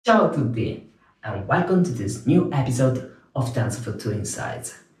Ciao a tutti, and welcome to this new episode of TensorFlow 2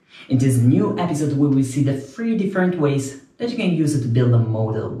 Insights. In this new episode, we will see the 3 different ways that you can use it to build a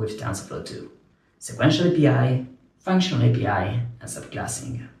model with TensorFlow 2. Sequential API, Functional API, and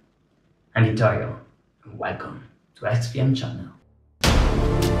Subclassing. I'm Vittorio, and welcome to XVM channel.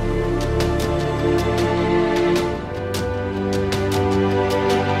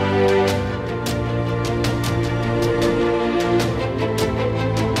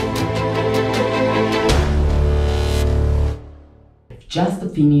 Just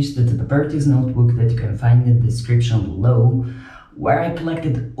finished the practice notebook that you can find in the description below, where I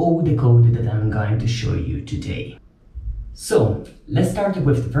collected all the code that I'm going to show you today. So, let's start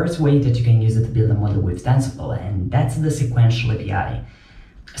with the first way that you can use it to build a model with TensorFlow, and that's the Sequential API.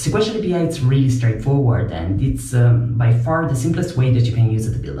 Sequential API is really straightforward, and it's by far the simplest way that you can use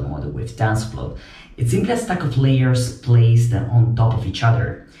it to build a model with TensorFlow. It's simply a stack of layers placed on top of each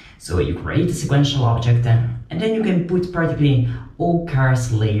other. So you create a sequential object, and then you can put practically all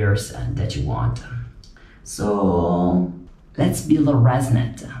cars layers that you want. So let's build a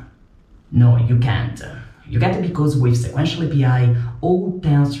ResNet. No, you can't. You can't because with Sequential API, all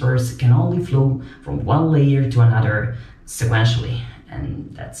tensors can only flow from one layer to another sequentially,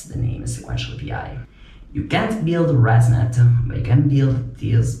 and that's the name, Sequential API. You can't build a ResNet, but you can build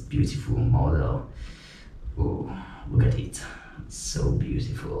this beautiful model. Oh, look at it. So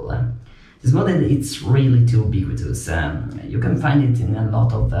beautiful. This model, it's really too ubiquitous. You can find it in a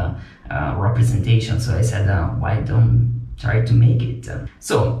lot of representations, so I said, why don't try to make it?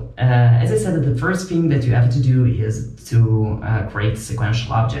 So, as I said, the first thing that you have to do is to create a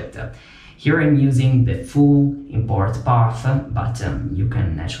sequential object. Here I'm using the full import path, but you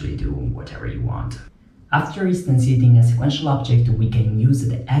can actually do whatever you want. After instantiating a sequential object, we can use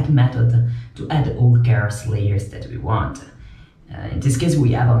the add method to add all cars layers that we want. In this case,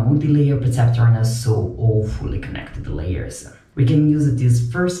 we have a multi-layer perceptor, and so all fully connected layers. We can use this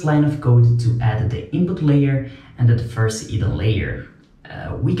first line of code to add the input layer and the first hidden layer.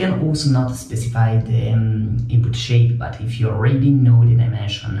 We can also not specify the input shape, but if you already know the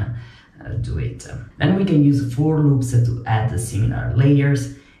dimension, do it. Then we can use for loops to add similar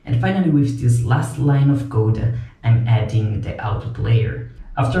layers. And finally, with this last line of code, I'm adding the output layer.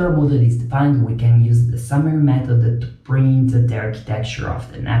 After a model is defined, we can use the summary method to print the architecture of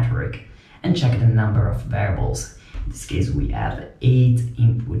the network and check the number of variables. In this case, we have 8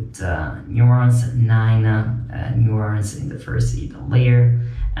 input neurons, 9 neurons in the first hidden layer,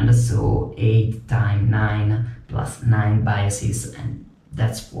 and so 8 times 9 plus 9 biases, and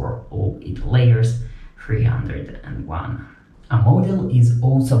that's for all hidden layers, 301. A model is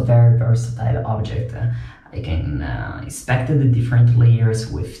also a very versatile object. I can inspect the different layers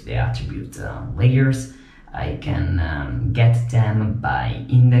with the attribute layers. I can get them by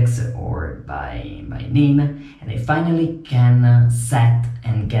index or by name, and I finally can set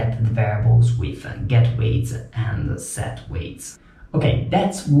and get the variables with get weights and set weights. Okay,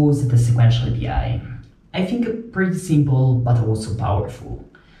 that was the Sequential API. I think pretty simple but also powerful.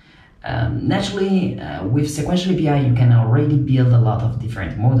 Naturally, with Sequential API you can already build a lot of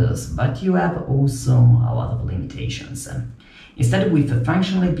different models, but you have also a lot of limitations. Instead, with a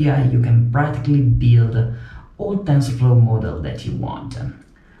Functional API you can practically build all TensorFlow model that you want.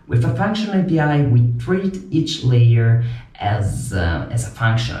 With a Functional API we treat each layer as a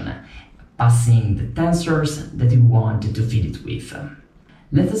function, passing the tensors that you want to feed it with.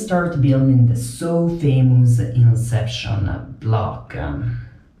 Let's start building the so famous inception block.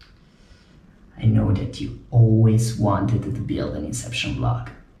 I know that you always wanted to build an inception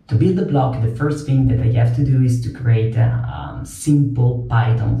block. To build the block, the first thing that I have to do is to create a simple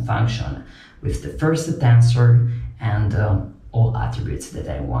Python function with the first tensor and all attributes that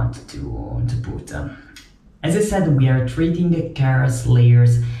I want to put. As I said, we are treating cars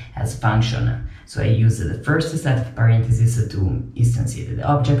layers as function. So I use the first set of parentheses to instantiate the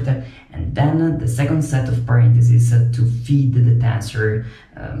object, and then the second set of parentheses to feed the tensor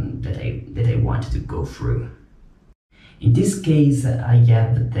that I want to go through. In this case, I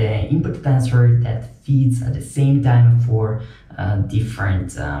have the input tensor that feeds at the same time for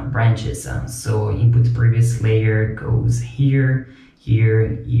different branches. So input previous layer goes here,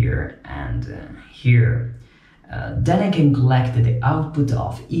 here, here, and here. Then I can collect the output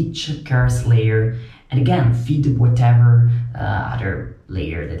of each cars layer and again feed whatever other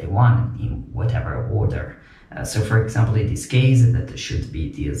layer that I want in whatever order. So for example, in this case, that should be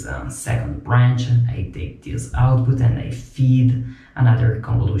this second branch. I take this output and I feed another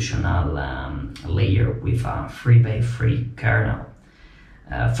convolutional layer with a 3x3 kernel.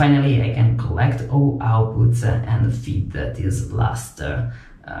 Finally, I can collect all outputs and feed this last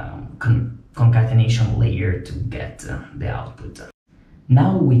concatenation layer to get the output.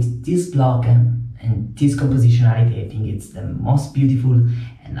 Now with this block and this compositionality, I think it's the most beautiful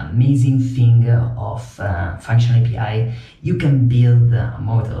and amazing thing of Function API. You can build a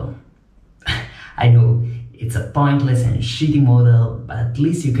model. I know it's a pointless and shitty model, but at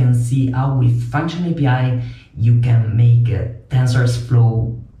least you can see how with Function API you can make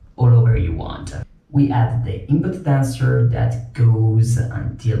TensorFlow all over you want. We have the input tensor that goes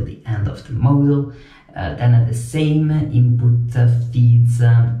until the end of the model, then at the same input feeds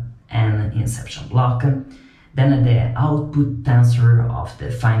an inception block, then the output tensor of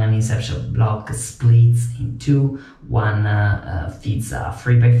the final inception block splits in two. One feeds a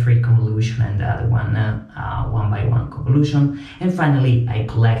 3x3 convolution and the other one 1x1 convolution, and finally I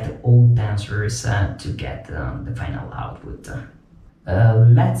collect all tensors to get the final output.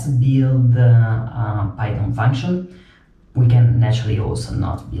 Let's build a Python function. We can naturally also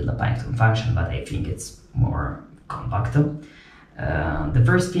not build a Python function, but I think it's more compact. The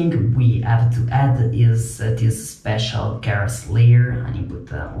first thing we have to add is this special chars layer, an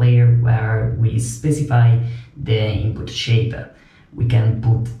input layer where we specify the input shape. We can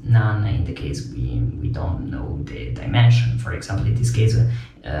put none in the case we don't know the dimension. For example, in this case,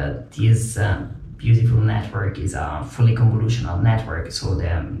 this beautiful network is a fully convolutional network, so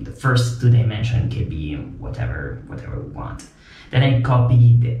the first two dimensions can be whatever we want. Then I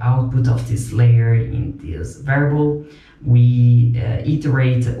copy the output of this layer in this variable. We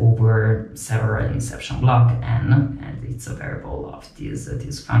iterate over several inception block n, and it's a variable of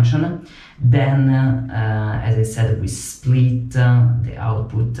this function. Then, as I said, we split the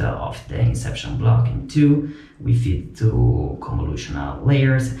output of the inception block in two. We feed two convolutional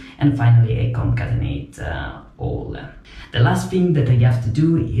layers, and finally I concatenate all. The last thing that I have to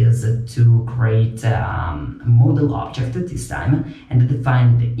do is to create a model object this time and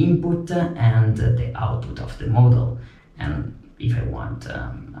define the input and the output of the model, and if I want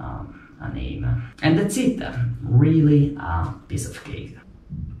a name. And that's it, really a piece of cake.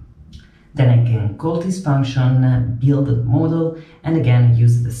 Then I can call this function, build a model, and again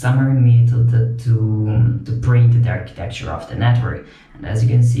use the summary method to print the architecture of the network. And as you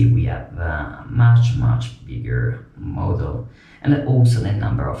can see, we have a much bigger model, and also the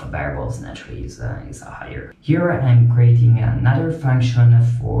number of variables naturally is higher. Here I'm creating another function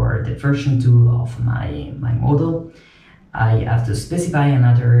for the version 2 of my model. I have to specify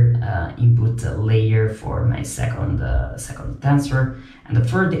another input layer for my second tensor, and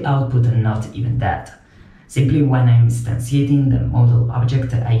for the output not even that. Simply when I'm instantiating the model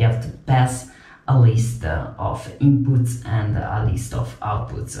object, I have to pass a list of inputs and a list of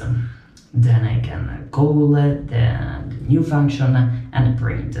outputs. Then I can call the new function and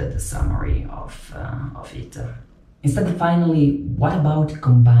print the summary of it. Instead, finally, what about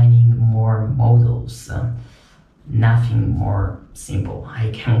combining more models? Nothing more simple. I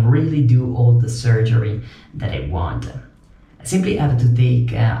can really do all the surgery that I want. I simply have to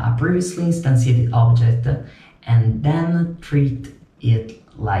take a previously instantiated object and then treat it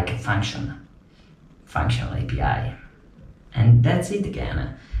like a function. Functional API. And that's it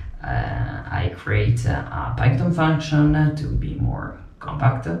again. I create a Python function to be more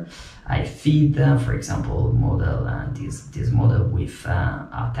compact. I feed, for example, model this model with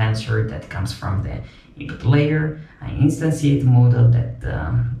a tensor that comes from the input layer. I instantiate a model that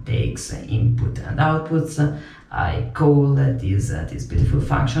takes input and outputs. I call this beautiful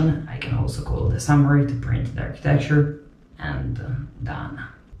function. I can also call the summary to print the architecture, and done.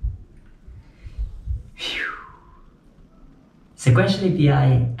 Phew. Sequential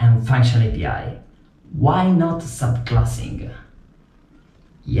API and Function API. Why not subclassing?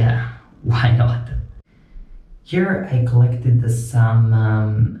 Yeah, why not? Here I collected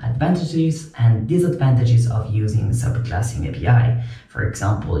some advantages and disadvantages of using Subclassing API. For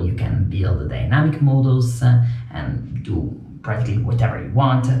example, you can build dynamic models and do practically whatever you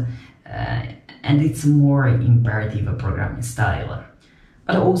want, and it's more imperative programming style.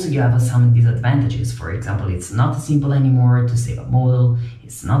 But also you have some disadvantages. For example, it's not simple anymore to save a model,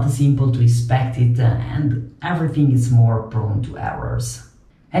 it's not simple to inspect it, and everything is more prone to errors.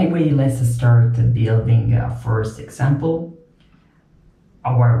 Anyway, let's start building a first example.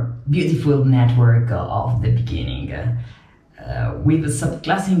 Our beautiful network of the beginning. With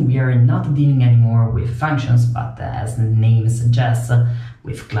subclassing, we are not dealing anymore with functions, but as the name suggests,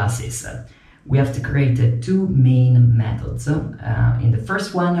 with classes. We have to create two main methods. In the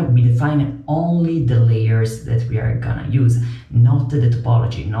first one, we define only the layers that we are gonna use, not the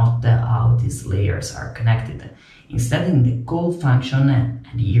topology, not how these layers are connected. Instead, in the call function,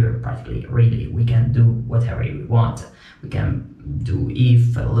 and here practically really we can do whatever we want. We can do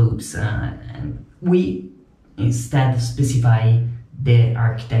if loops, and we instead specify the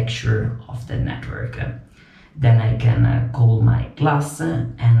architecture of the network. Then I can call my class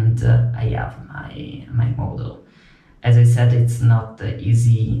and I have my model. As I said, it's not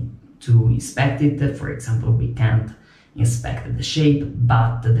easy to inspect it. For example, we can't inspect the shape,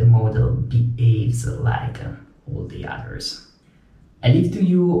 but the model behaves like all the others. I leave to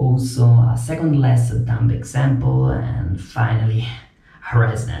you also a second less dumb example, and finally a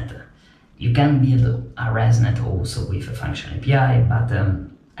ResNet. You can build a ResNet also with a function API, but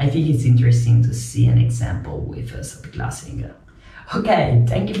I think it's interesting to see an example with subclassing. Okay,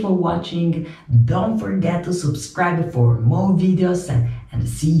 thank you for watching. Don't forget to subscribe for more videos and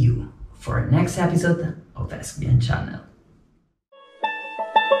see you for next episode of SBN channel.